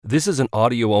This is an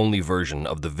audio-only version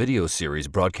of the video series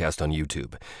broadcast on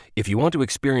YouTube. If you want to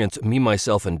experience Me,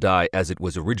 Myself, and Die as it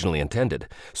was originally intended,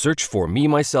 search for Me,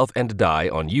 Myself, and Die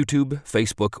on YouTube,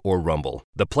 Facebook, or Rumble.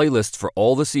 The playlists for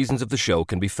all the seasons of the show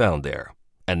can be found there.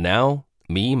 And now,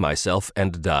 Me, Myself,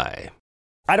 and Die.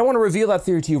 I don't want to reveal that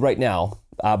theory to you right now,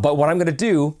 but what I'm going to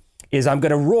do is I'm going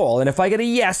to roll, and if I get a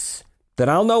yes, then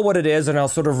I'll know what it is, and I'll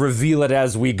sort of reveal it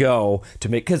as we go to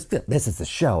make, because this is the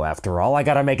show, after all. I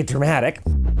gotta make it dramatic.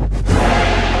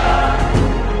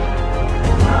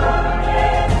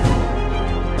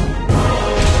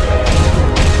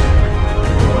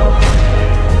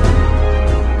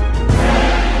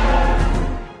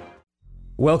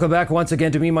 Welcome back once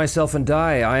again to Me, Myself, and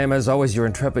Die. I am, as always, your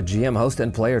intrepid GM, host,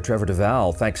 and player, Trevor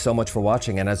Duval. Thanks so much for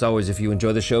watching, and as always, if you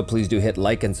enjoy the show, please do hit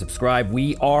like and subscribe.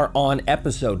 We are on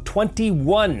episode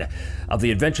 21 of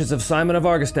The Adventures of Simon of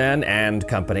Argistan and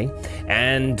Company,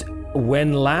 and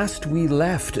when last we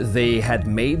left, they had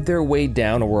made their way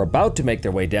down, or were about to make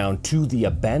their way down, to the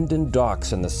abandoned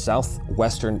docks in the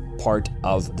southwestern part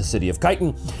of the city of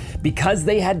Chiton, because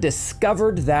they had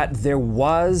discovered that there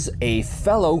was a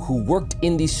fellow who worked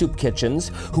in the soup kitchens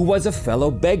who was a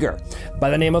fellow beggar by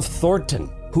the name of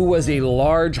Thornton, who was a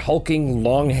large, hulking,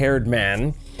 long-haired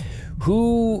man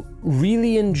who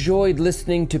really enjoyed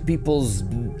listening to people's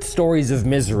stories of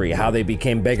misery, how they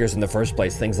became beggars in the first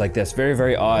place, things like this. Very,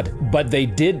 very odd. But they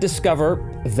did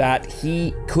discover that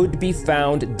he could be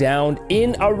found down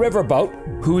in a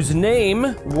riverboat whose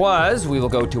name was, we will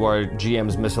go to our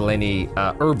GM's miscellany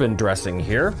urban dressing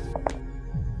here,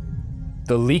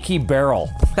 the Leaky Barrel.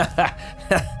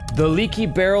 The Leaky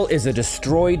Barrel is a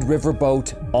destroyed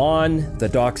riverboat on the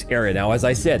docks area. Now, as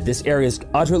I said, this area is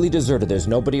utterly deserted. There's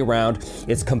nobody around.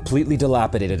 It's completely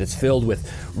dilapidated. It's filled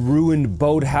with ruined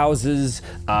boathouses.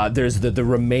 There's the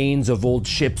remains of old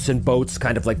ships and boats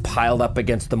kind of like piled up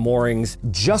against the moorings.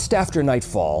 Just after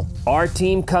nightfall, our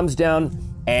team comes down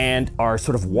and are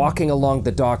sort of walking along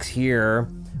the docks here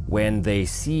when they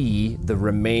see the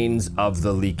remains of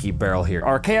the Leaky Barrel here.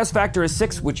 Our chaos factor is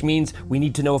 6, which means we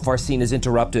need to know if our scene is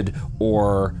interrupted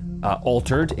or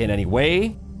altered in any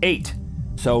way. 8.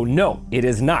 So no, it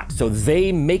is not. So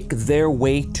they make their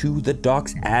way to the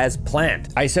docks as planned.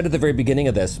 I said at the very beginning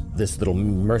of this little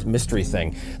mystery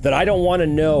thing that I don't want to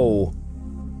know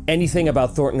anything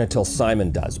about Thornton until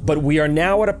Simon does. But we are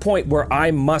now at a point where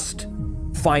I must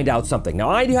find out something. Now,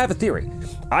 I do have a theory.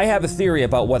 I have a theory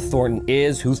about what Thornton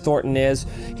is, who Thornton is,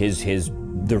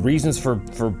 the reasons for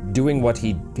doing what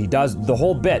he does, the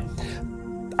whole bit.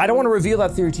 I don't want to reveal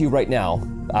that theory to you right now,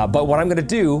 but what I'm going to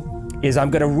do is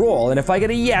I'm going to roll, and if I get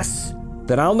a yes,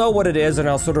 then I'll know what it is, and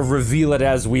I'll sort of reveal it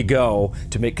as we go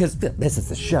to make, because this is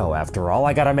the show, after all.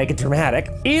 I gotta make it dramatic.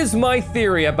 Is my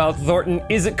theory about Thornton,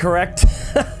 is it correct?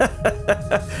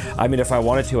 I mean, if I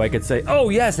wanted to, I could say, oh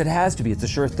yes, it has to be, it's a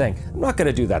sure thing. I'm not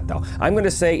gonna do that though. I'm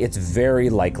gonna say it's very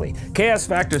likely. Chaos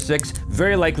factor 6,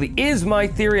 very likely. Is my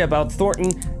theory about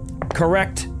Thornton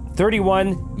correct?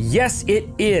 31, yes it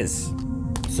is.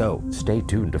 So stay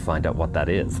tuned to find out what that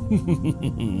is.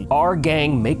 Our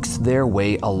gang makes their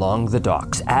way along the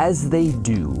docks. As they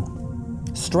do,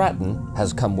 Stratton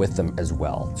has come with them as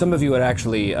well. Some of you had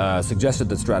actually suggested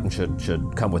that Stratton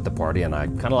should come with the party, and I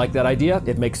kind of like that idea.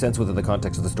 It makes sense within the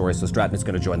context of the story, so Stratton is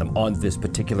going to join them on this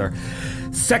particular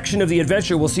section of the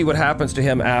adventure. We'll see what happens to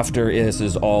him after this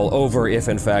is all over, if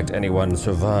in fact anyone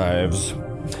survives.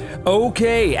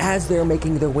 Okay, as they're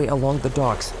making their way along the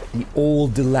docks, the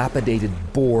old dilapidated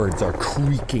boards are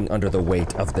creaking under the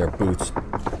weight of their boots.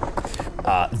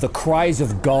 The cries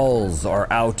of gulls are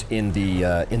out in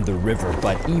the river,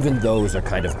 but even those are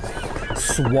kind of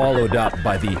swallowed up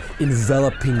by the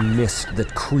enveloping mist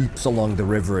that creeps along the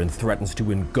river and threatens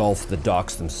to engulf the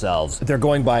docks themselves. They're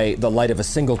going by the light of a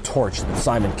single torch that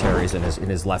Simon carries in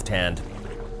his left hand,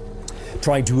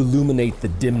 trying to illuminate the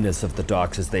dimness of the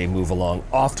docks as they move along.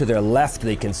 Off to their left,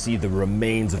 they can see the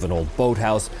remains of an old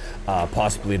boathouse,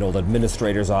 possibly an old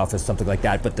administrator's office, something like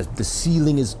that, but the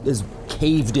ceiling is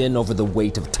caved in over the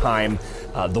weight of time.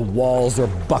 The walls are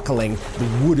buckling,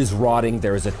 the wood is rotting,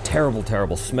 there is a terrible,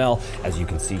 terrible smell. As you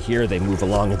can see here, they move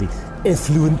along, and the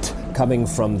effluent coming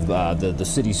from the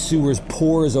city's sewers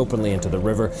pours openly into the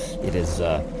river. It is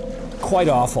quite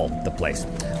awful, the place.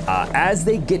 As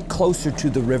they get closer to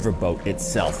the riverboat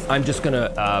itself, I'm just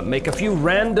gonna make a few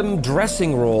random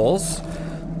dressing rolls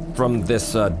from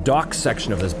this dock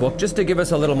section of this book, just to give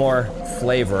us a little more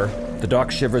flavor. The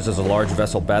dock shivers as a large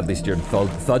vessel, badly steered,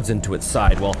 thuds into its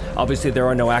side. Well, obviously there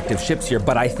are no active ships here,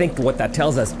 but I think what that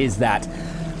tells us is that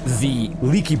the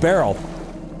Leaky Barrel,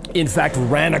 in fact,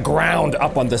 ran aground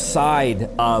up on the side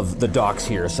of the docks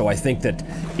here. So I think that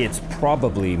it's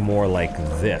probably more like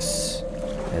this.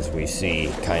 as we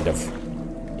see, kind of,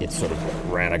 it sort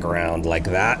of ran aground like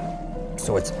that.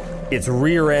 So its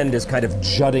rear end is kind of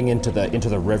jutting into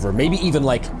the river, maybe even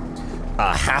like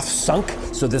half sunk.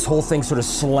 So this whole thing sort of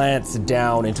slants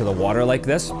down into the water like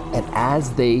this. And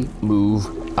as they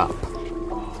move up,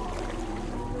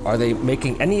 are they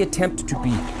making any attempt to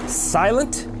be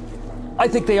silent? I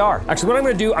think they are. Actually, what I'm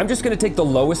gonna do, I'm just gonna take the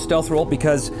lowest stealth roll,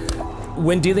 because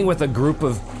when dealing with a group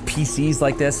of PCs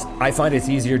like this, I find it's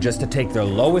easier just to take their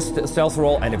lowest stealth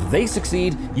roll, and if they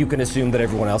succeed, you can assume that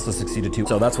everyone else has succeeded too.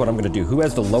 So that's what I'm gonna do. Who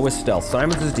has the lowest stealth?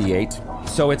 Simon's is D8.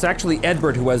 So it's actually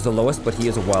Edbert who has the lowest, but he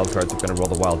is a wild card, so I'm gonna roll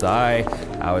the wild die.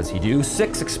 How does he do?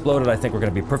 6 exploded. I think we're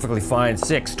gonna be perfectly fine.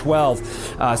 6,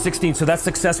 12, 16. So that's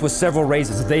success with several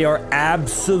raises. They are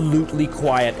absolutely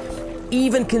quiet,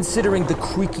 even considering the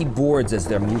creaky boards as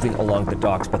they're moving along the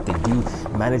docks, but they do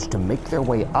manage to make their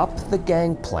way up the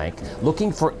gangplank,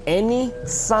 looking for any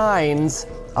signs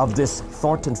of this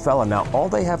Thornton fella. Now, all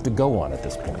they have to go on at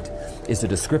this point is a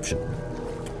description.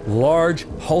 Large,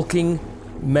 hulking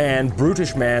man,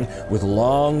 brutish man with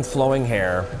long flowing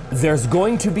hair. There's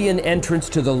going to be an entrance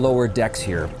to the lower decks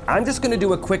here. I'm just gonna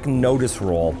do a quick notice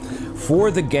roll for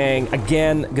the gang.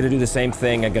 Again, gonna do the same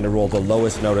thing. I'm gonna roll the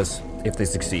lowest notice. If they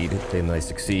succeed, then they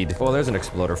succeed. Oh, there's an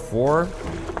exploder. 4.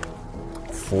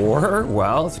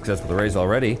 Well, success with a raise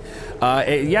already.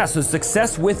 Yeah, so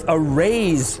success with a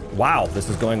raise. Wow, this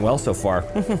is going well so far.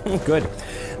 Good.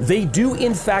 They do,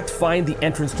 in fact, find the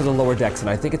entrance to the lower decks, and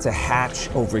I think it's a hatch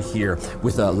over here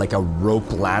with like a rope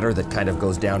ladder that kind of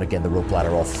goes down. Again, the rope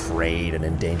ladder all frayed and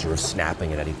in danger of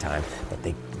snapping at any time, but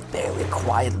they very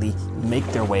quietly make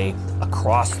their way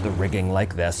across the rigging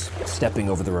like this, stepping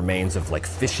over the remains of like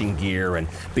fishing gear and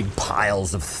big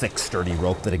piles of thick, sturdy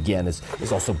rope that again is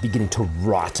also beginning to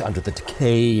rot under the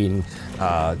decaying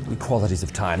qualities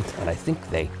of time. And I think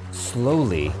they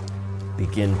slowly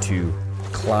begin to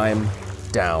climb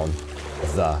down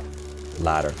the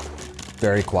ladder.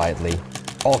 Very quietly,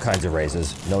 all kinds of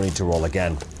raises, no need to roll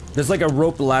again. There's like a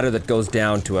rope ladder that goes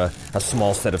down to a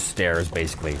small set of stairs,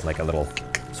 basically, like a little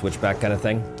switchback kind of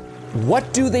thing.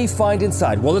 What do they find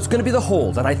inside? Well, it's going to be the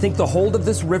hold, and I think the hold of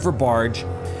this river barge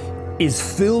is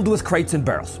filled with crates and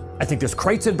barrels. I think there's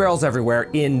crates and barrels everywhere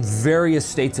in various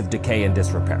states of decay and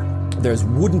disrepair. There's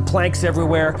wooden planks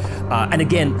everywhere, and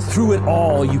again, through it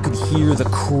all, you can hear the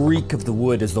creak of the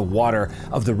wood as the water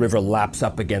of the river laps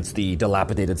up against the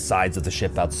dilapidated sides of the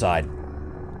ship outside.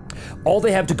 All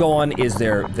they have to go on is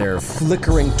their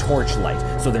flickering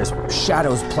torchlight, so there's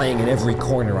shadows playing in every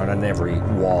corner and on every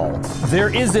wall.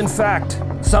 There is, in fact,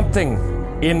 something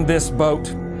in this boat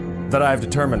that I've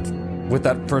determined with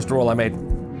that first roll I made.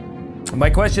 My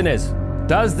question is,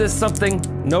 does this something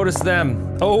notice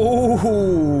them?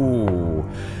 Oh,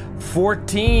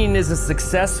 14 is a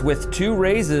success with 2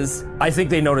 raises. I think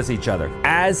they notice each other.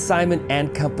 As Simon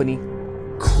and company,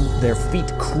 their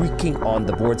feet creaking on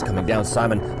the boards coming down,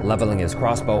 Simon leveling his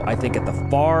crossbow, I think at the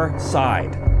far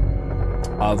side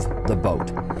of the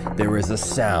boat, there is a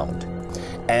sound.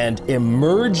 And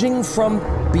emerging from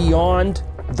beyond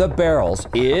the barrels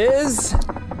is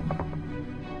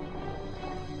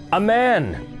a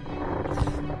man.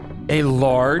 A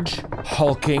large,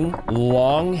 hulking,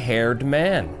 long-haired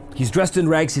man. He's dressed in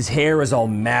rags, his hair is all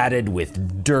matted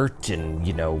with dirt and,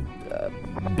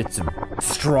 bits of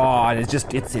straw, and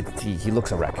he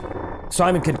looks a wreck.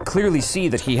 Simon can clearly see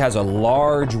that he has a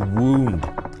large wound,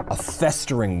 a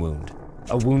festering wound,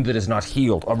 a wound that is not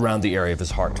healed around the area of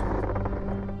his heart.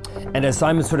 And as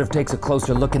Simon sort of takes a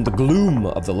closer look in the gloom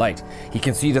of the light, he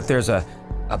can see that there's a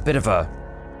bit of a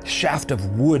shaft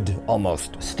of wood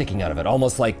almost sticking out of it,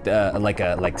 almost like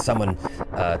someone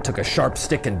took a sharp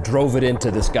stick and drove it into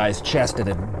this guy's chest and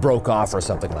it broke off or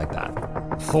something like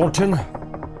that. Thornton,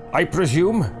 I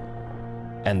presume?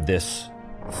 And this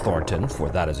Thornton, for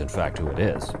that is in fact who it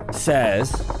is,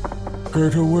 says,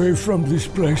 "Get away from this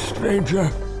place, stranger,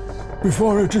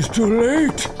 before it is too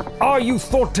late." Are you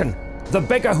Thornton, the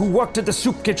beggar who worked at the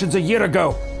soup kitchens a year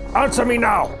ago? Answer me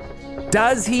now.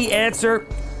 Does he answer?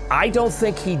 I don't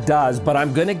think he does, but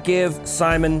I'm gonna give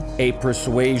Simon a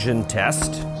persuasion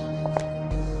test.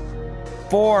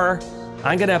 4.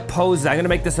 I'm gonna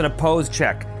make this an opposed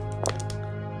check.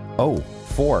 Oh,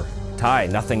 4. Tie,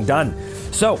 nothing done.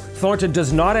 So, Thornton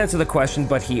does not answer the question,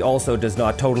 but he also does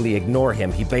not totally ignore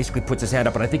him. He basically puts his hand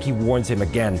up, and I think he warns him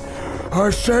again.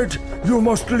 "I said you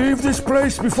must leave this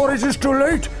place before it is too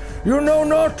late. You know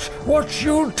not what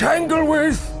you tangle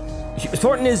with."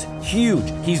 Thornton is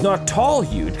huge. He's not tall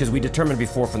huge, because we determined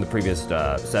before from the previous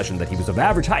session that he was of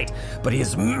average height, but he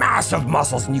has massive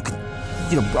muscles, and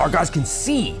our guys can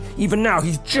see, even now,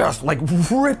 he's just like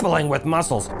rippling with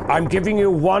muscles. I'm giving you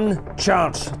one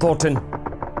chance, Thornton.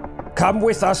 come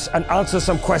with us and answer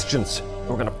some questions.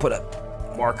 We're gonna put a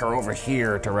marker over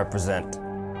here to represent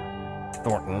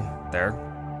Thornton there.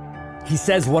 He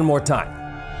says one more time.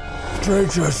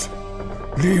 Strangers,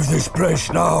 leave this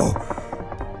place now.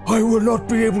 I will not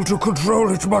be able to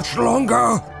control it much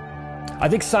longer. I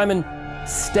think Simon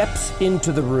steps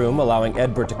into the room, allowing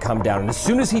Edbert to come down. And as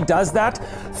soon as he does that,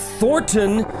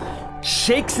 Thornton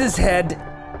shakes his head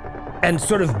and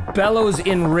sort of bellows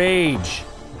in rage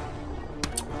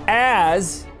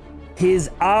as his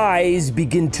eyes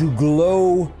begin to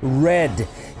glow red.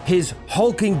 His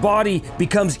hulking body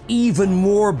becomes even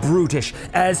more brutish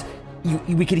as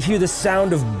we could hear the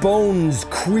sound of bones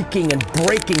creaking and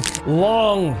breaking,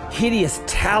 long, hideous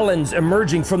talons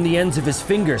emerging from the ends of his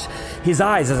fingers. His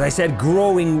eyes, as I said,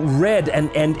 growing red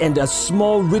and a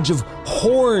small ridge of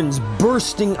horns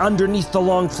bursting underneath the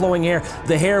long flowing hair,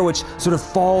 the hair which sort of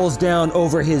falls down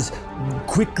over his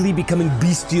quickly becoming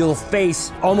bestial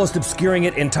face, almost obscuring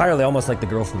it entirely, almost like the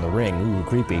girl from The Ring. Ooh,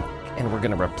 creepy. And we're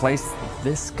gonna replace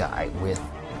this guy with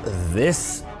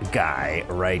this guy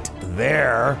right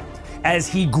there, as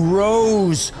he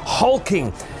grows,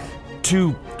 hulking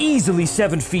to easily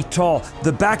 7 feet tall,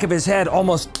 the back of his head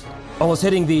almost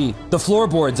hitting the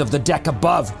floorboards of the deck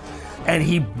above, and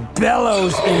he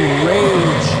bellows in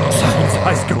rage. Simon's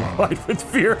eyes go wide with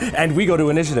fear, and we go to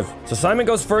initiative. So Simon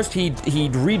goes first. He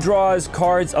redraws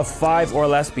cards of 5 or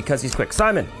less because he's quick.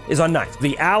 Simon is on 9.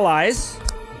 The allies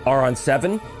are on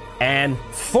 7, and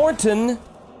Thornton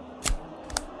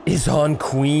is on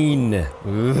Queen.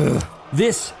 Ugh.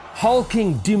 This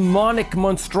hulking demonic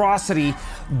monstrosity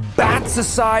bats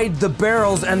aside the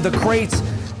barrels and the crates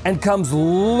and comes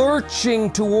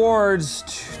lurching towards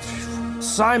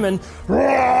Simon.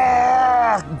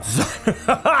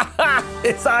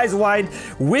 His eyes wide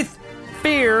with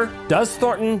fear. Does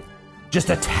Thornton just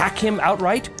attack him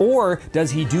outright, or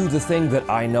does he do the thing that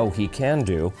I know he can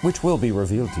do, which will be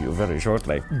revealed to you very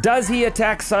shortly? Does he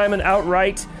attack Simon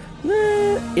outright?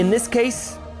 In this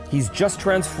case, he's just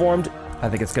transformed. I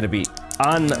think it's going to be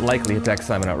unlikely to attack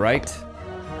Simon outright.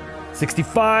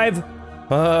 65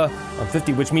 on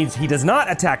 50, which means he does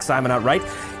not attack Simon outright.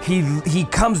 He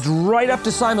comes right up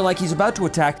to Simon like he's about to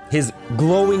attack. His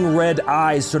glowing red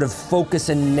eyes sort of focus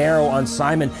and narrow on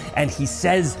Simon, and he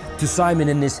says to Simon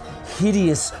in this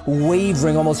hideous,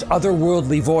 wavering, almost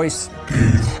otherworldly voice,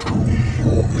 "Give to me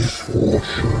your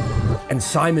misfortune." And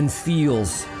Simon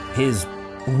feels his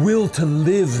will to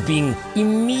live being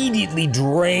immediately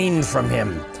drained from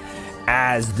him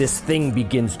as this thing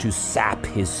begins to sap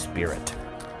his spirit.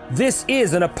 This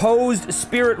is an opposed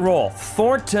spirit roll.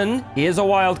 Thornton is a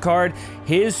wild card.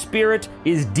 His spirit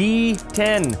is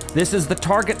D10. This is the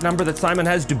target number that Simon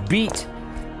has to beat.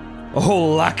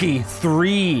 Oh, lucky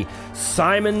 3.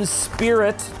 Simon's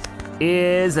spirit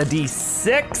is a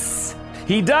D6.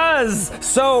 He does!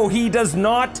 So he does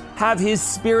not have his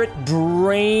spirit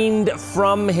drained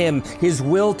from him. His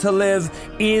will to live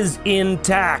is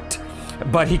intact.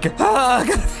 But he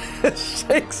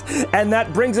shakes, and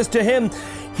that brings us to him.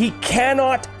 He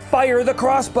cannot fire the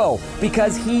crossbow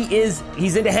because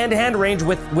he's into hand-to-hand range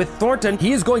with Thornton.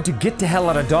 He is going to get to hell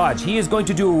out of dodge. He is going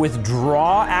to do a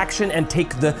withdraw action and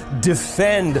take the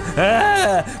defend,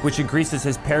 which increases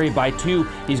his parry by 2.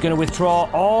 He's going to withdraw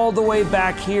all the way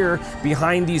back here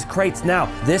behind these crates. Now,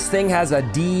 this thing has a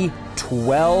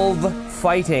D12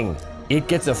 fighting. It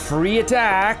gets a free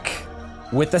attack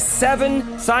with a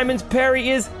 7. Simon's parry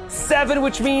is 7,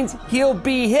 which means he'll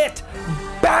be hit.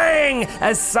 Bang!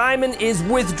 As Simon is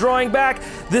withdrawing back,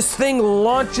 this thing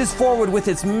launches forward with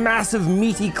its massive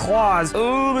meaty claws.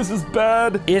 Oh, this is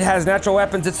bad. It has natural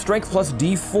weapons. Its strength plus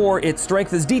D4. Its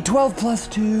strength is D12 plus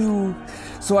 2.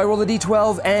 So I roll a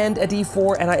D12 and a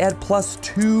D4, and I add plus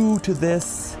 2 to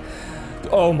this.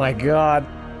 Oh my god.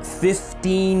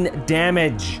 15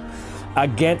 damage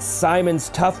against Simon's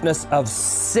toughness of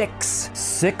 6.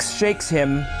 6 shakes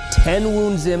him, 10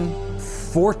 wounds him,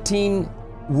 14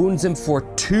 wounds him for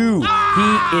 2.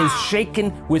 He is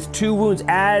shaken with 2 wounds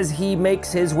as he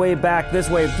makes his way back this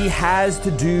way. He has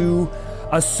to do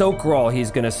a soak roll.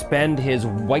 He's gonna spend his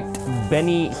white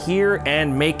Benny here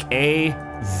and make a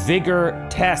vigor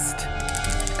test.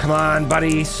 Come on,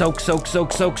 buddy. Soak, soak,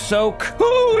 soak, soak, soak.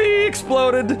 Oh, he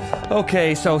exploded.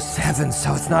 Okay, so 7,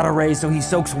 so it's not a raise, so he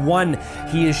soaks 1.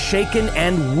 He is shaken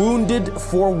and wounded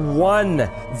for 1.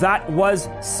 That was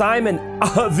Simon.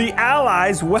 The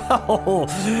allies, well,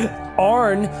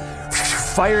 Arn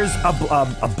fires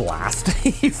a blast.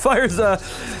 He fires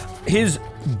his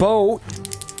bow.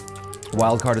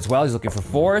 Wild card as well, he's looking for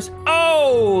 4s.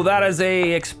 Oh, that is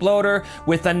a exploder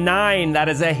with a 9. That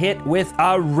is a hit with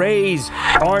a raise.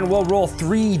 Arn will roll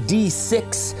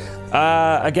 3d6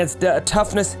 against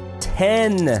toughness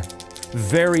 10.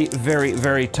 Very, very,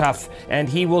 very tough. And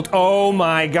he will, oh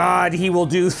my God, he will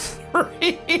do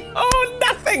 3. Oh,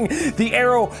 nothing. The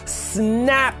arrow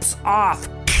snaps off.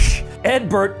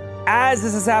 Edbert, as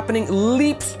this is happening,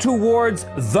 leaps towards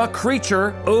the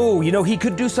creature. Oh, you know, he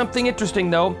could do something interesting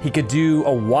though. He could do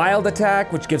a wild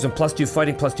attack, which gives him +2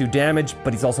 fighting, +2 damage,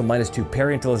 but he's also -2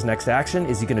 parry until his next action.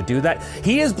 Is he gonna do that?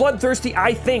 He is bloodthirsty,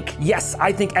 I think. Yes,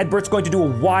 I think Edbert's going to do a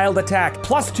wild attack.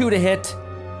 +2 to hit.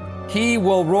 He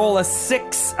will roll a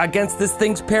 6 against this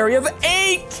thing's parry of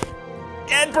 8.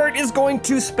 Edbert is going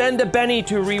to spend a Benny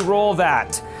to re-roll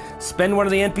that. Spend one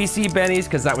of the NPC bennies,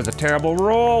 because that was a terrible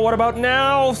roll. What about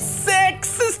now?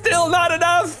 6 is still not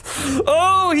enough.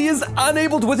 Oh, he is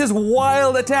unable to with his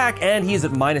wild attack, and he is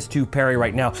at -2 parry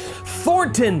right now.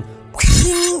 Thornton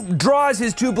draws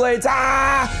his 2 blades,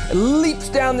 leaps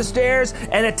down the stairs,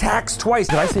 and attacks twice.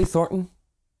 Did I say Thornton?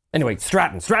 Anyway,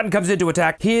 Stratton. Stratton comes in to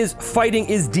attack. His fighting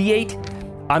is D8.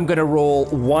 I'm gonna roll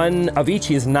 1 of each.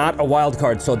 He is not a wild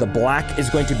card, so the black is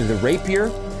going to be the rapier.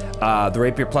 The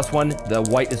rapier +1, the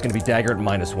white is gonna be dagger at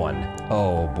 -1.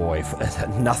 Oh boy,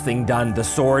 nothing done. The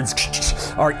swords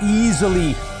are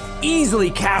easily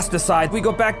cast aside. We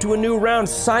go back to a new round.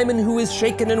 Simon, who is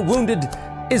shaken and wounded,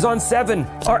 is on 7.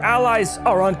 Our allies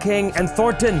are on King, and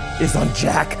Thornton is on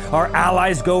Jack. Our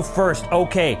allies go first.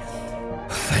 Okay.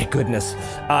 Thank goodness.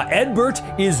 Edbert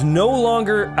is no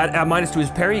longer at -2 his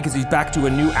parry because he's back to a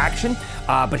new action,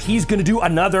 but he's gonna do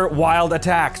another wild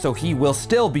attack, so he will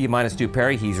still be -2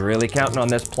 parry. He's really counting on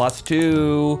this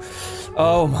 +2.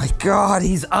 Oh my God,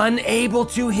 he's unable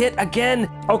to hit again.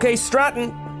 Okay,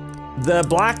 Stratton, the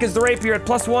black is the rapier at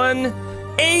 +1.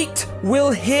 8 will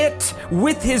hit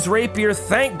with his rapier,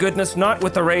 thank goodness, not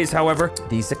with the raise, however.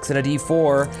 D6 and a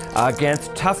D4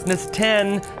 against toughness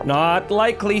 10, not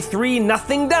likely. 3,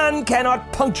 nothing done,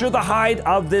 cannot puncture the hide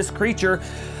of this creature.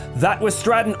 That was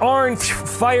Stratton. Arn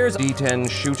fires D10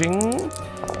 shooting,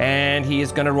 and he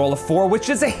is gonna roll a 4, which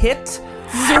is a hit.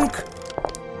 Zunk.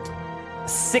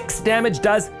 6 damage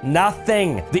does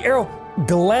nothing. The arrow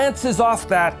glances off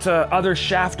that other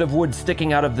shaft of wood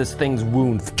sticking out of this thing's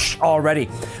wound already.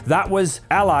 That was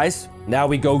allies. Now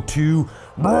we go to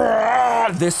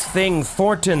this thing,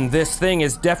 Thornton. This thing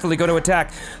is definitely going to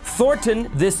attack. Thornton,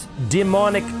 this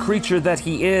demonic creature that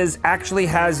he is, actually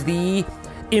has the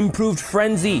improved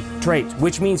frenzy trait,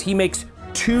 which means he makes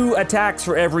 2 attacks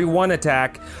for every 1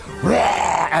 attack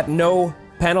at no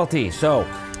penalty. So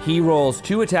he rolls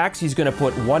 2 attacks. He's gonna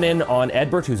put 1 in on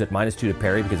Edbert, who's at -2 to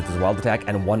parry because of his wild attack,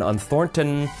 and 1 on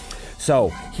Thornton.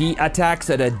 So he attacks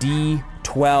at a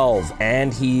D12,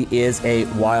 and he is a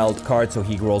wild card, so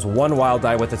he rolls 1 wild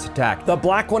die with this attack. The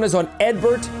black one is on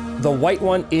Edbert. The white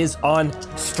one is on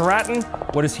Stratton.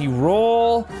 What does he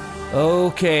roll?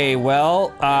 Okay,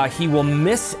 well, he will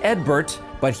miss Edbert,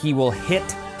 but he will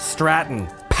hit Stratton.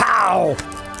 Pow!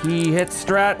 He hits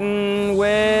Stratton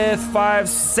with 5,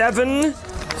 7.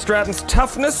 Stratton's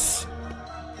toughness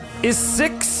is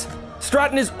 6.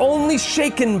 Stratton is only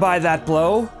shaken by that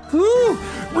blow. Whew.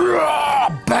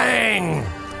 Bang!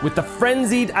 With the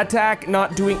frenzied attack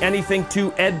not doing anything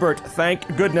to Edbert,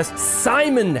 thank goodness.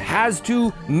 Simon has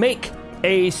to make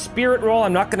a spirit roll.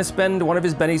 I'm not gonna spend one of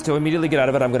his bennies to immediately get out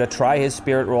of it. I'm gonna try his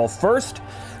spirit roll first.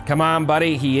 Come on,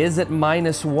 buddy. He is at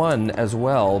 -1 as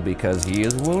well because he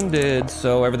is wounded.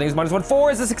 So everything is -1.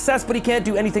 4 is a success, but he can't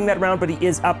do anything that round, but he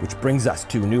is up, which brings us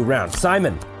to a new round.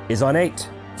 Simon is on 8.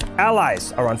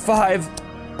 Allies are on 5.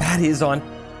 Patty is on,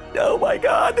 oh my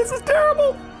God, this is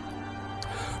terrible.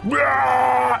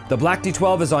 The black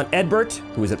D12 is on Edbert,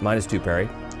 who is at -2 parry,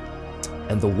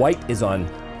 and the white is on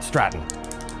Stratton.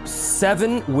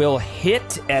 7 will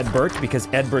hit Edbert because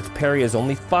Edbert's parry is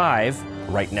only 5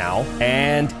 right now,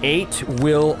 and 8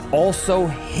 will also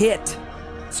hit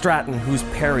Stratton, whose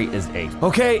parry is 8.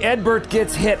 Okay, Edbert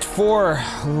gets hit for,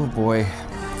 oh boy,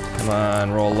 come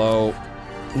on, roll low.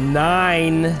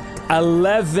 9,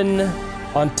 11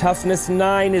 on toughness.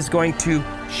 9 is going to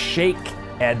shake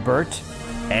Edbert,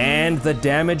 and the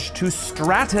damage to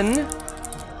Stratton.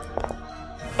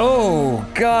 Oh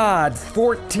God,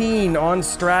 14 on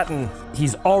Stratton.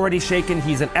 He's already shaken,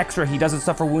 he's an extra, he doesn't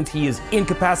suffer wounds, he is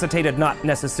incapacitated, not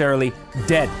necessarily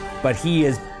dead, but he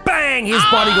is, bang! His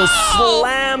body goes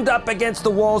slammed up against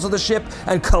the walls of the ship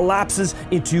and collapses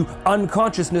into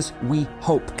unconsciousness, we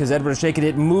hope, because Edward is shaken.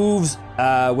 It moves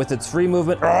with its free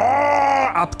movement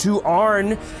up to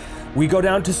Arn. We go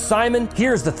down to Simon.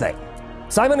 Here's the thing.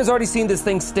 Simon has already seen this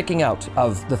thing sticking out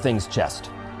of the thing's chest,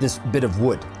 this bit of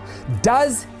wood.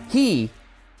 Does he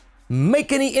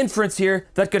make any inference here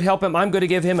that could help him? I'm going to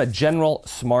give him a general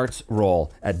smarts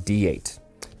roll at D8.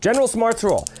 General smarts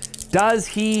roll. Does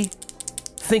he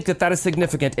think that that is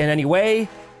significant in any way?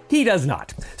 He does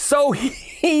not. So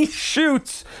he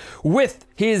shoots with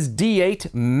his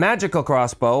D8 magical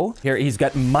crossbow. Here, he's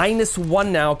got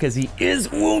 -1 now because he is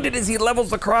wounded as he levels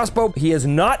the crossbow. He has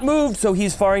not moved, so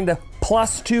he's firing to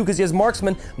 +2 because he has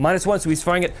marksman, -1, so he's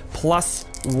firing at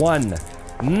 +1.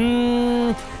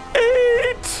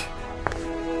 8.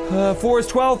 4 is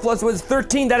 12, plus 1 is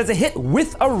 13. That is a hit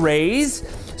with a raise.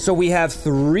 So we have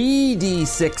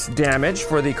 3d6 damage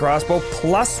for the crossbow,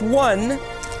 +1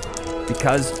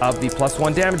 because of the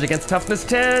 +1 damage against toughness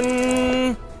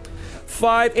 10.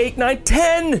 5, 8, 9,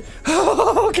 10.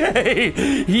 Okay.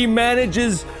 He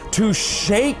manages to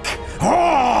shake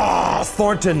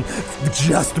Thornton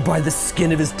just by the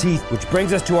skin of his teeth, which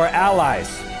brings us to our allies.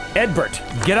 Edbert,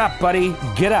 get up, buddy.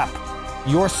 Get up.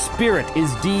 Your spirit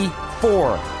is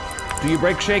D4. Do you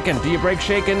break shaken? Do you break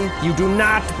shaken? You do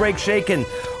not break shaken.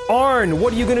 Arn,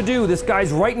 what are you gonna do? This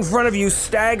guy's right in front of you,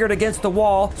 staggered against the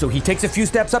wall. So he takes a few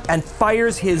steps up and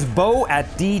fires his bow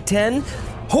at D10,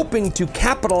 hoping to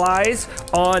capitalize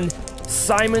on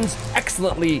Simon's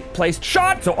excellently placed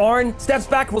shot. So Arn steps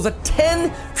back, rolls a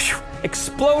 10. Phew,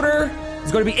 exploder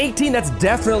is gonna be 18. That's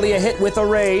definitely a hit with a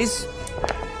raise.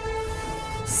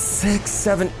 6,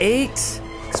 7, 8.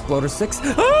 Exploder 6.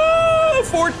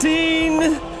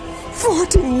 14.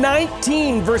 14,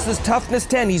 19 versus toughness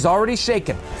 10. He's already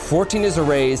shaken. 14 is a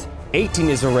raise. 18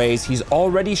 is a raise. He's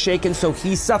already shaken, so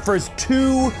he suffers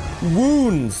 2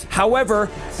 wounds. However,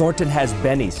 Thornton has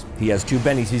bennies. He has 2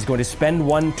 bennies. He's going to spend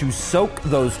 1 to soak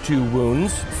those 2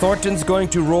 wounds. Thornton's going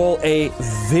to roll a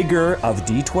vigor of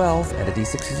D12 and a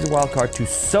D6. He's a wild card to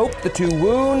soak the 2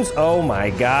 wounds. Oh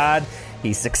my God.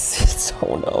 He succeeds.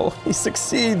 Oh no. He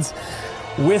succeeds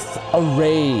with a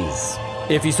raise.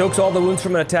 If he soaks all the wounds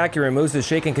from an attack, he removes his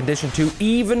shaken condition 2,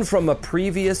 even from a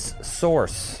previous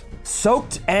source.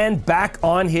 Soaked and back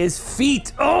on his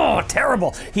feet. Oh,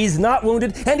 terrible. He's not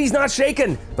wounded and he's not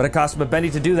shaken, but it cost him a bendy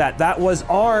to do that. That was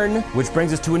Arn, which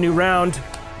brings us to a new round.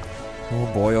 Oh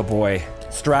boy, oh boy.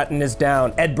 Stratton is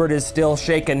down. Edbert is still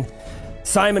shaken.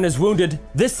 Simon is wounded.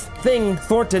 This thing,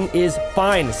 Thornton, is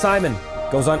fine. Simon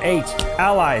goes on 8.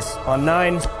 Allies on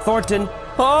 9. Thornton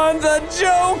on the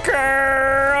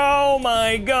Joker! Oh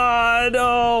my God,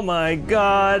 oh my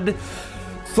God.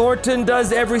 Thornton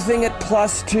does everything at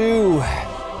 +2.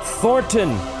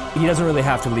 Thornton, he doesn't really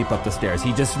have to leap up the stairs.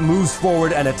 He just moves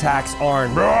forward and attacks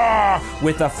Arn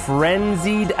with a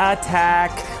frenzied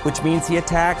attack, which means he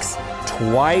attacks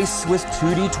twice with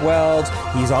 2d12s.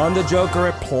 He's on the Joker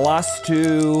at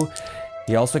 +2.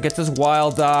 He also gets his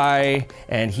wild die,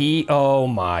 and he, oh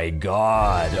my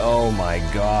God,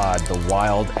 the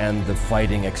wild and the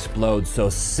fighting explode. So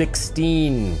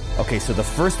 16. Okay, so the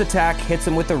first attack hits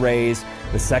him with a raise.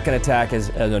 The second attack is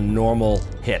a normal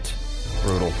hit.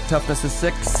 Brutal. Toughness is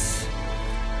 6.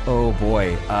 Oh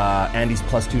boy, and he's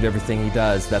 +2 to everything he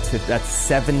does. That's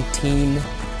 17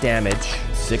 damage.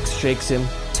 6 shakes him,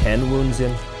 10 wounds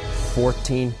him.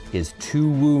 14 is 2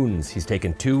 wounds. He's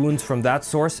taken 2 wounds from that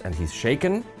source and he's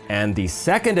shaken. And the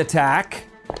second attack,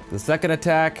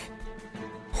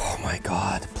 oh my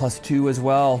God, +2 as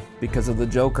well because of the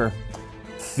Joker.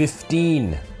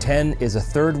 15, 10 is a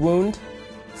 3rd wound.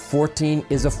 14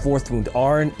 is a 4th wound.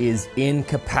 Arn is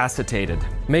incapacitated.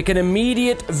 Make an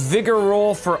immediate vigor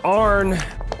roll for Arn.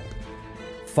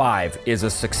 5 is a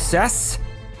success.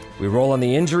 We roll on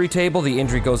the injury table. The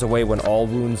injury goes away when all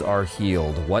wounds are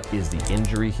healed. What is the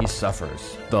injury he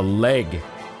suffers? The leg.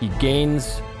 He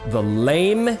gains the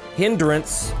lame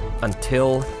hindrance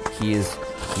until he is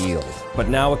healed. But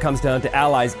now it comes down to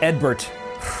allies. Edbert,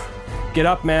 get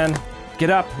up, man. Get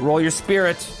up. Roll your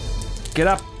spirit. Get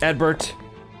up, Edbert.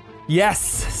 Yes,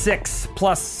 6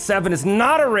 + 7 is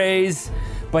not a raise,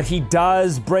 but he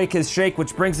does break his shake,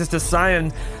 which brings us to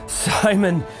Simon.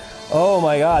 Simon. Oh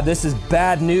my God, this is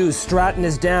bad news. Stratton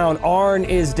is down, Arn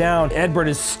is down, Edbert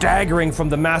is staggering from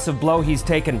the massive blow he's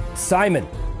taken. Simon,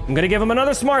 I'm gonna give him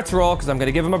another smarts roll because I'm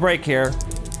gonna give him a break here.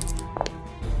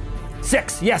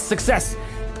 6, yes, success.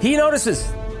 He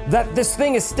notices that this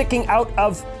thing is sticking out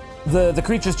of the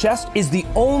creature's chest is the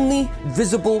only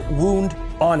visible wound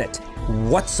on it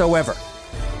whatsoever.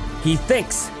 He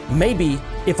thinks maybe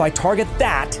if I target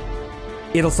that,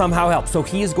 it'll somehow help. So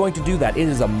he is going to do that. It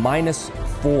is a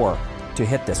 -4 to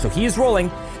hit this. So he is rolling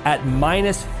at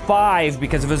 -5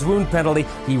 because of his wound penalty.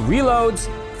 He reloads,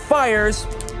 fires.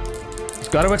 He's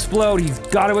got to explode. He's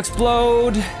got to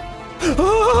explode. 6.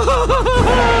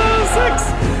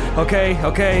 Okay.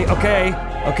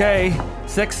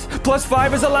 6 +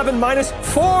 5 is 11.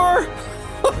 -4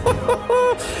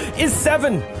 is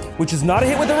 7, which is not a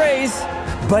hit with a raise,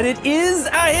 but it is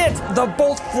a hit. The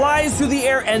bolt flies through the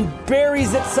air and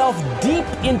buries itself deep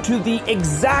into the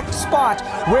exact spot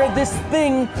where this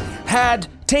thing had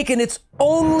taken its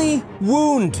only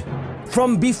wound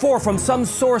from before, from some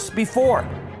source before.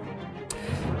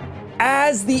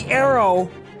 As the arrow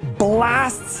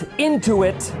blasts into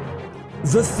it,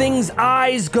 the thing's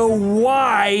eyes go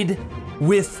wide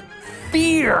with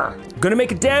fear. Gonna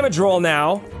make a damage roll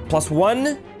now.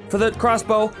 +1 for the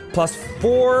crossbow,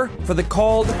 +4 for the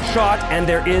called shot, and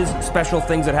there is special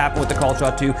things that happen with the called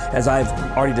shot too, as I've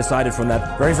already decided from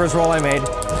that very first roll I made.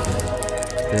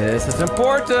 This is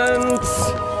important.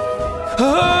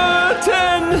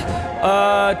 10!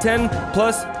 10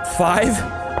 plus 5.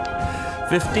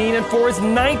 15 and 4 is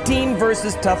 19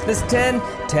 versus toughness 10.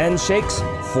 10 shakes,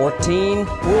 14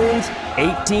 wounds,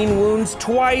 18 wounds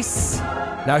twice.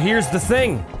 Now here's the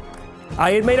thing.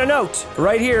 I had made a note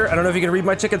right here. I don't know if you can read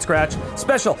my chicken scratch.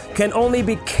 Special, can only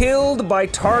be killed by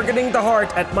targeting the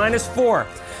heart at -4.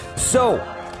 So,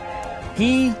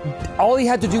 all he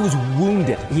had to do was wound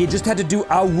it. He just had to do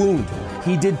a wound.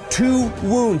 He did 2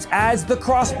 wounds as the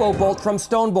crossbow bolt from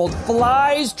Stonebolt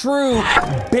flies through,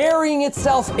 burying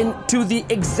itself into the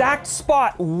exact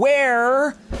spot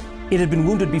where it had been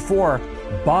wounded before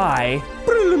by,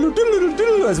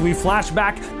 as we flash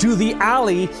back to the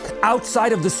alley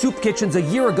outside of the soup kitchens a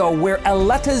year ago, where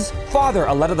Aletta's father,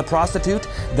 Aletta the prostitute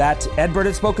that Edbert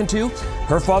had spoken to,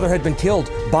 her father had been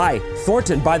killed by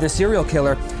Thornton, by the serial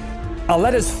killer.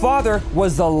 Aletta's father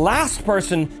was the last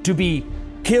person to be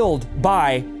killed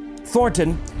by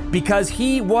Thornton because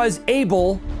he was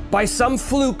able, by some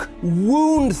fluke,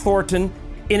 wound Thornton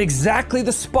in exactly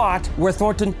the spot where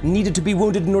Thornton needed to be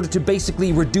wounded in order to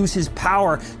basically reduce his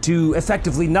power to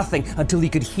effectively nothing until he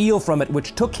could heal from it,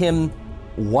 which took him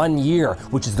 1 year,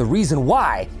 which is the reason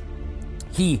why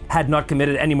he had not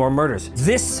committed any more murders.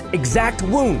 This exact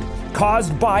wound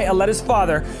caused by Aletta's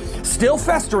father, still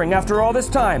festering after all this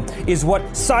time, is what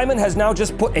Simon has now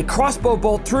just put a crossbow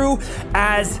bolt through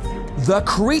as the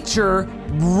creature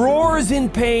roars in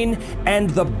pain and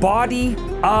the body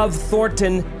of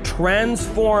Thornton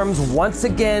transforms once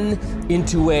again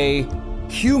into a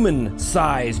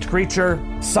human-sized creature.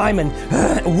 Simon,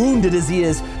 wounded as he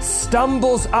is,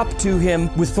 stumbles up to him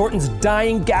with Thornton's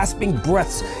dying, gasping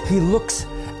breaths. He looks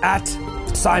at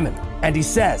Simon and he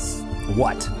says,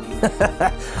 "What?"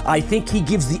 I think he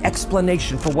gives the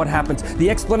explanation for what happens.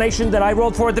 The explanation that I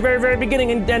rolled for at the very, very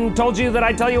beginning and told you that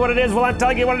I'd tell you what it is. Well, I'm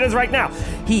telling you what it is right now.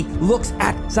 He looks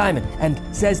at Simon and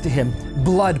says to him,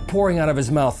 blood pouring out of his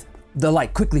mouth, the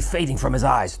light quickly fading from his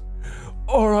eyes.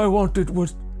 "All I wanted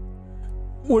was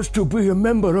to be a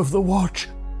member of the Watch.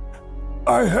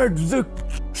 I had the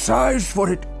size for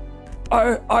it.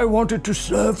 I wanted to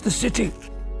serve the city.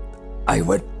 I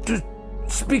went to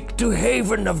speak to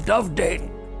Haven of Dovedane,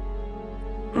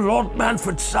 Lord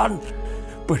Manfred's son,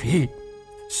 but he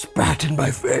spat in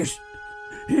my face.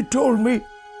 He told me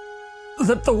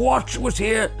that the Watch was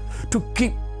here to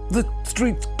keep the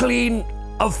streets clean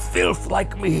of filth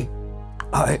like me.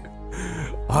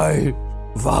 I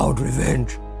vowed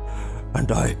revenge,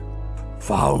 and I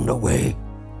found a way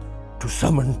to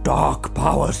summon dark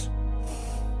powers,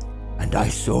 and I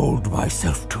sold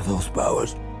myself to those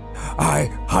powers. I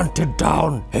hunted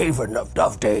down Haven of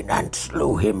Dovedane and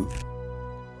slew him.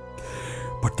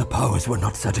 But the powers were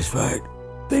not satisfied.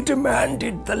 They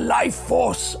demanded the life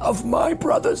force of my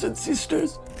brothers and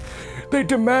sisters. They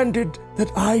demanded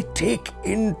that I take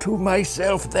into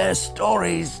myself their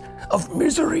stories of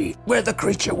misery, where the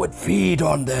creature would feed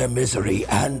on their misery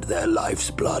and their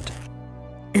life's blood.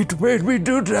 It made me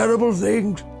do terrible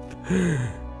things.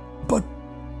 But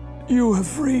you have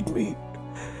freed me.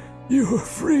 You have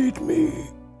freed me."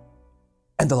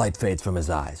 And the light fades from his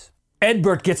eyes.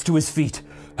 Edbert gets to his feet.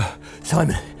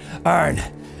 "Simon, Arn."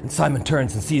 And Simon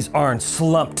turns and sees Arn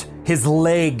slumped, his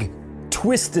leg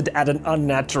twisted at an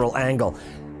unnatural angle,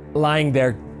 lying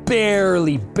there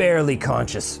barely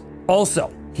conscious. Also,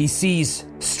 he sees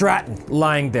Stratton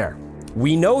lying there.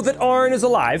 We know that Arn is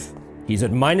alive. He's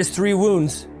at -3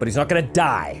 wounds, but he's not gonna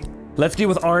die. Let's deal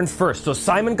with Arn first. So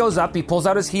Simon goes up, he pulls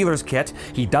out his healer's kit.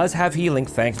 He does have healing,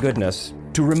 thank goodness.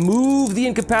 To remove the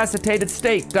incapacitated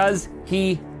state, does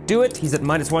he do it? He's at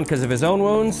 -1 because of his own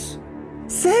wounds.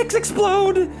 6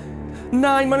 explode!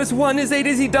 9 - 1 is 8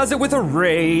 as he does it with a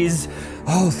raise.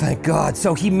 Oh, thank God.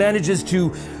 So he manages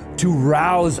to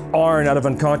rouse Arn out of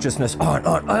unconsciousness.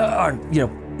 Arn,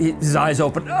 his eyes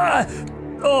open.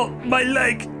 Oh, my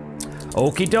leg.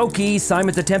 Okie dokie,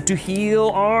 Simon's attempt to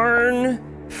heal Arn.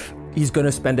 He's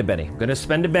gonna spend a Benny. Gonna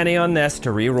spend a Benny on this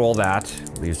to re-roll that.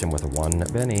 Leaves him with a 1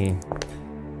 Benny.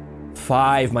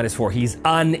 5 - 4, he's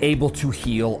unable to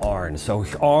heal Arn. So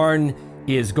Arn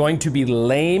is going to be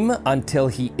lame until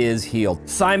he is healed.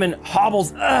 Simon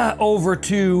hobbles over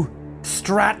to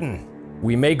Stratton.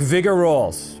 We make vigor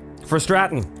rolls for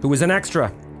Stratton, who is an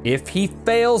extra. If he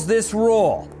fails this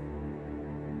roll,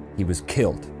 he was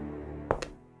killed.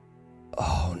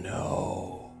 Oh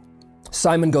no.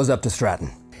 Simon goes up to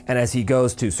Stratton, and as he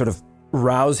goes to sort of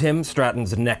rouse him,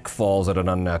 Stratton's neck falls at an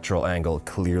unnatural angle,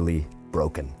 clearly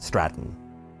broken. Stratton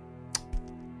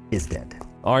is dead.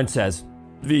 Arn says,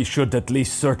 "We should at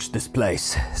least search this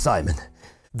place, Simon."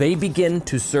 They begin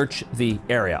to search the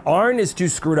area. Arn is too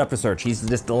screwed up to search. He's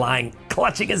just lying,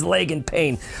 clutching his leg in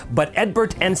pain. But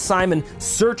Edbert and Simon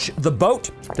search the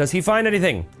boat. Does he find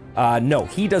anything? No,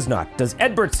 he does not. Does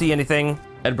Edbert see anything?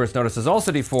 Edbert notices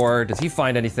also D4. Does he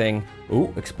find anything?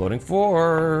 Ooh, exploding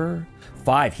 4.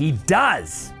 5. He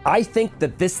does. I think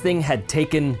that this thing had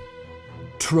taken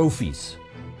trophies.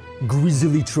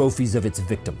 Grisly trophies of its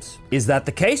victims. Is that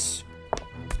the case?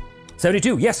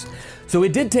 72, yes. So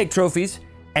it did take trophies,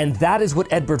 and that is what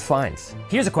Edbert finds.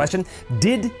 Here's a question.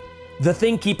 Did the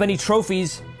thing keep any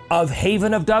trophies of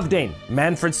Haven of Dovedane,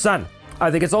 Manfred's son? I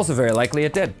think it's also very likely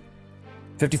it did.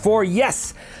 54,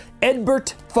 yes.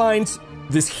 Edbert finds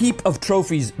this heap of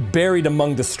trophies buried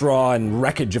among the straw and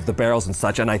wreckage of the barrels and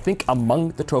such, and I think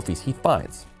among the trophies he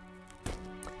finds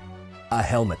a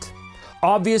helmet.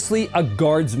 Obviously a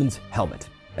guardsman's helmet.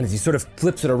 And as he sort of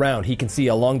flips it around, he can see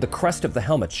along the crest of the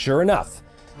helmet, sure enough,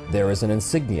 there is an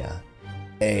insignia,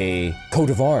 a coat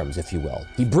of arms, if you will.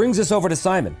 He brings this over to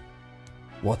Simon.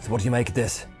 What do you make of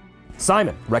this?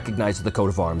 Simon recognizes the coat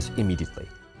of arms immediately.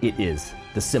 It is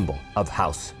the symbol of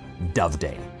House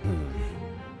Dovedane.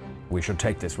 We should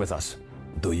take this with us.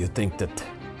 Do you think that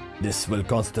this will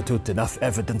constitute enough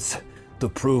evidence to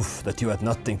prove that you had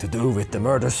nothing to do with the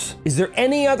murders? Is there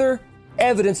any other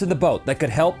evidence in the boat that could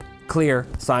help clear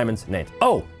Simon's name?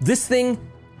 Oh, this thing.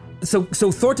 So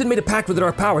Thornton made a pact with the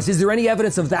Dark Powers. Is there any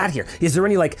evidence of that here? Is there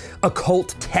any like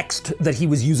occult text that he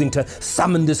was using to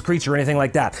summon this creature or anything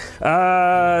like that?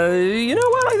 You know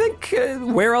what? I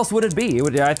think where else would it be?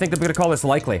 I think I'm going to call this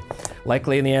likely.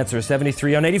 Likely, and the answer is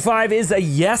 73 on 85 is a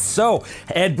yes. So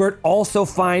Edbert also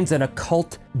finds an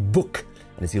occult book.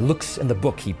 And as he looks in the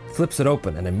book, he flips it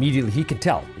open, and immediately he can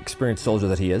tell, experienced soldier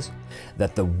that he is,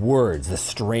 that the words, the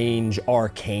strange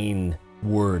arcane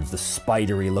words, the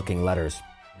spidery looking letters,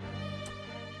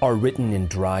 are written in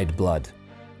dried blood,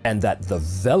 and that the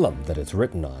vellum that it's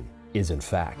written on is in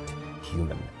fact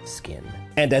human skin.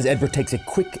 And as Edbert takes a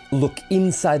quick look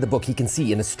inside the book, he can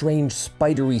see in a strange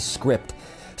spidery script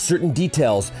certain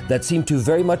details that seem to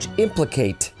very much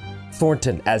implicate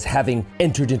Thornton as having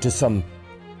entered into some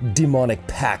demonic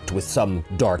pact with some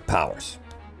dark powers.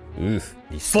 Oof.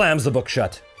 He slams the book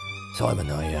shut. Simon,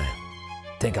 I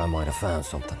think I might have found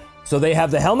something. So they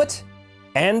have the helmet,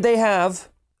 and they have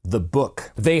the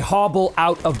book. They hobble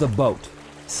out of the boat.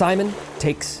 Simon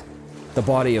takes the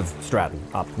body of Stratton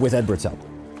up, with Edbert's help,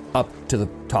 up to the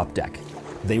top deck.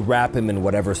 They wrap him in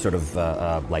whatever sort of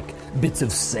like bits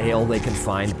of sail they can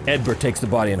find. Edbert takes the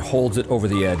body and holds it over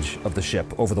the edge of the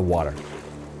ship, over the water.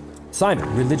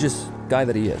 Simon, religious guy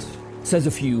that he is, says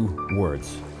a few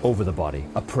words over the body,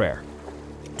 a prayer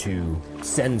to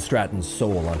send Stratton's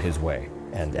soul on his way.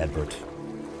 And Edbert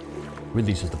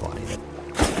releases the body that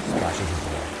splashes into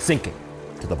the water, sinking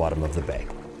to the bottom of the bay.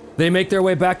 They make their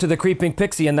way back to the Creeping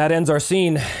Pixie, and that ends our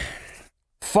scene.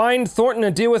 Find Thornton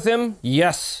and deal with him?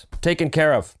 Yes, taken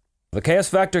care of. The chaos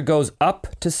factor goes up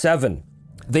to 7.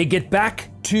 They get back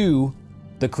to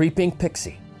the Creeping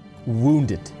Pixie,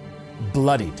 wounded,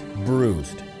 bloodied,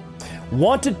 bruised.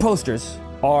 Wanted posters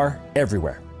are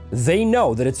everywhere. They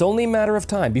know that it's only a matter of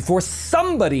time before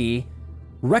somebody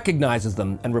recognizes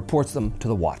them and reports them to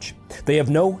the Watch. They have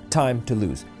no time to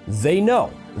lose. They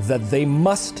know that they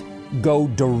must go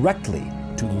directly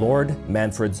to Lord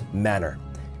Manfred's manor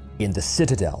in the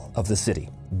citadel of the city,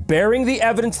 bearing the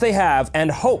evidence they have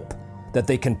and hope that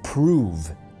they can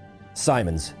prove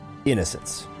Simon's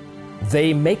innocence.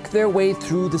 They make their way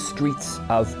through the streets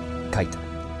of Kyta,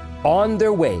 on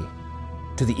their way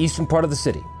to the eastern part of the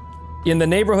city. In the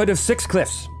neighborhood of Six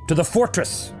Cliffs, to the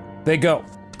fortress, they go.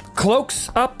 Cloaks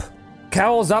up,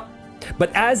 cowls up,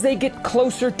 but as they get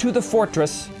closer to the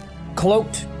fortress,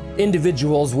 cloaked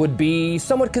individuals would be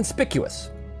somewhat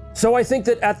conspicuous. So I think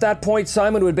that at that point,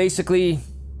 Simon would basically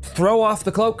throw off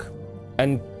the cloak,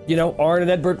 and, you know, Arn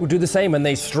and Edbert would do the same, and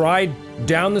they stride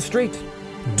down the street.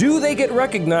 Do they get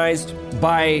recognized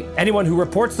by anyone who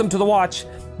reports them to the Watch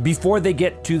before they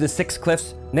get to the Six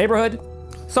Cliffs neighborhood?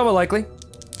 Somewhat likely.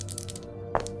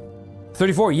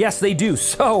 34, yes, they do.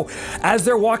 So, as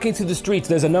they're walking through the streets,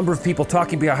 there's a number of people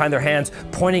talking behind their hands,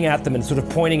 pointing at them and sort of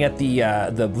pointing at the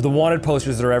wanted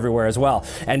posters that are everywhere as well.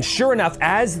 And sure enough,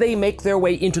 as they make their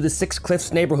way into the Six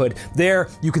Cliffs neighborhood, there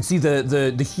you can see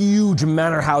the huge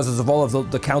manor houses of all of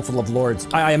the Council of Lords.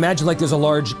 I imagine like there's a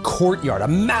large courtyard, a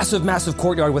massive, massive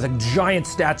courtyard with a giant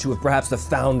statue of perhaps the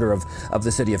founder of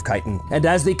the city of Chiton. And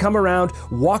as they come around,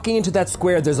 walking into that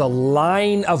square, there's a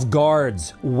line of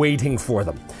guards waiting for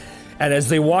them. And as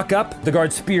they walk up, the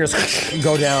guard spears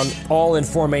go down, all in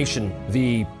formation.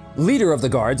 The leader of the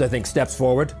guards, I think, steps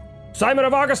forward. Simon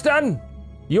of Augustin,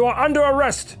 you are under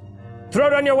arrest.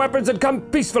 Throw down your weapons and come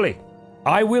peacefully.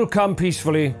 I will come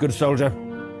peacefully, good soldier,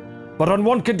 but on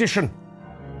one condition.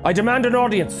 I demand an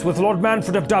audience with Lord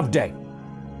Manfred of Doveday,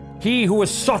 he who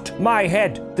has sought my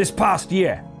head this past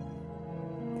year.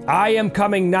 I am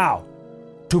coming now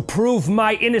to prove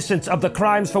my innocence of the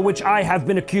crimes for which I have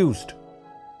been accused.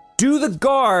 Do the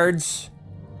guards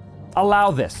allow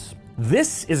this?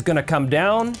 This is gonna come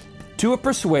down to a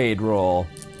persuade roll.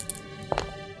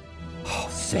 Oh,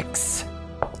 6.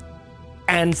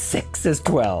 And 6 is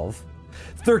 12.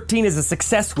 13 is a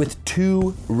success with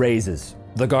 2 raises.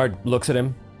 The guard looks at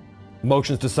him,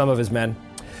 motions to some of his men.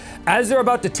 As they're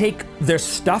about to take their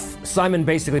stuff, Simon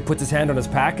basically puts his hand on his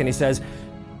pack and he says,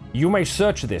 you may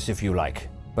search this if you like,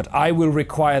 but I will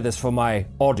require this for my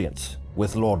audience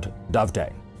with Lord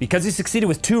Doveday. Because he succeeded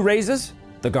with 2 raises,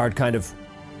 the guard kind of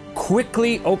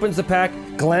quickly opens the pack,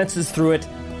 glances through it,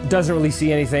 doesn't really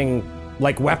see anything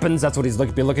like weapons. That's what he's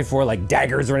looking for, like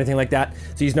daggers or anything like that.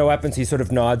 Sees no weapons, he sort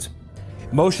of nods,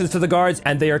 motions to the guards,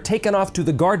 and they are taken off to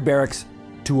the guard barracks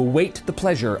to await the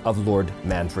pleasure of Lord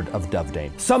Manfred of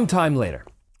Doveday. Sometime later,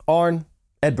 Arn,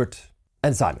 Edbert,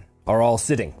 and Simon are all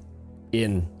sitting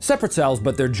in separate cells,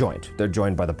 but they're joined. They're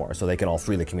joined by the bar, so they can all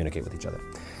freely communicate with each other.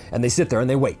 And they sit there and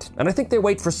they wait. And I think they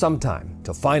wait for some time,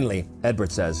 till finally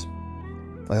Edbert says,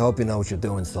 I hope you know what you're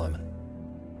doing, Simon.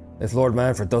 If Lord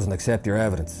Manfred doesn't accept your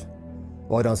evidence,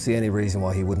 well, I don't see any reason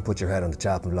why he wouldn't put your head on the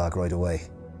chopping block right away.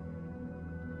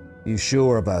 You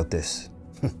sure about this?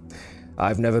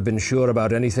 I've never been sure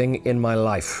about anything in my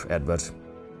life, Edbert.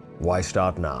 Why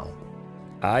start now?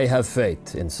 I have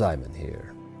faith in Simon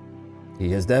here. He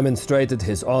has demonstrated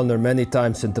his honor many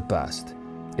times in the past.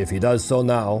 If he does so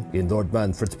now, in Lord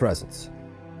Manfred's presence,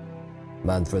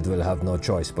 Manfred will have no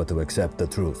choice but to accept the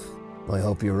truth. I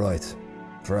hope you're right,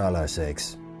 for all our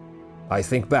sakes. I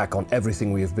think back on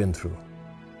everything we have been through,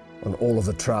 on all of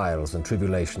the trials and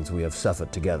tribulations we have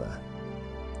suffered together.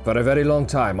 For a very long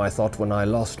time, I thought when I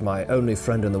lost my only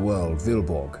friend in the world,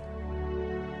 Vilborg,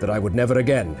 that I would never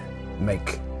again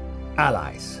make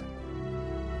allies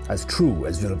as true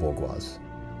as Vilborg was,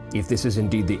 if this is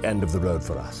indeed the end of the road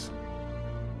for us.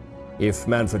 If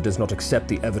Manfred does not accept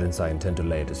the evidence I intend to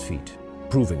lay at his feet,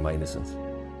 proving my innocence,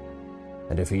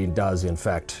 and if he does, in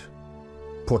fact,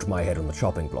 put my head on the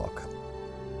chopping block,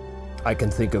 I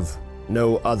can think of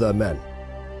no other men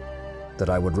that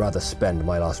I would rather spend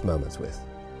my last moments with.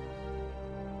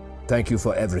 Thank you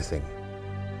for everything.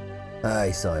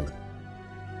 Aye, Simon.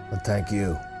 And thank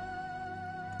you.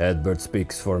 Edbert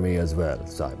speaks for me as well,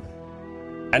 Simon.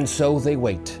 And so they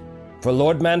wait for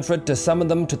Lord Manfred to summon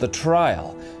them to the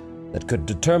trial that could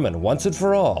determine once and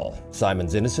for all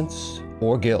Simon's innocence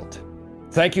or guilt.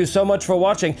 Thank you so much for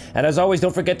watching, and as always,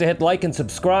 don't forget to hit like and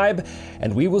subscribe,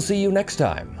 and we will see you next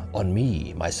time on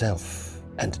Me, Myself,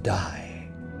 and Die.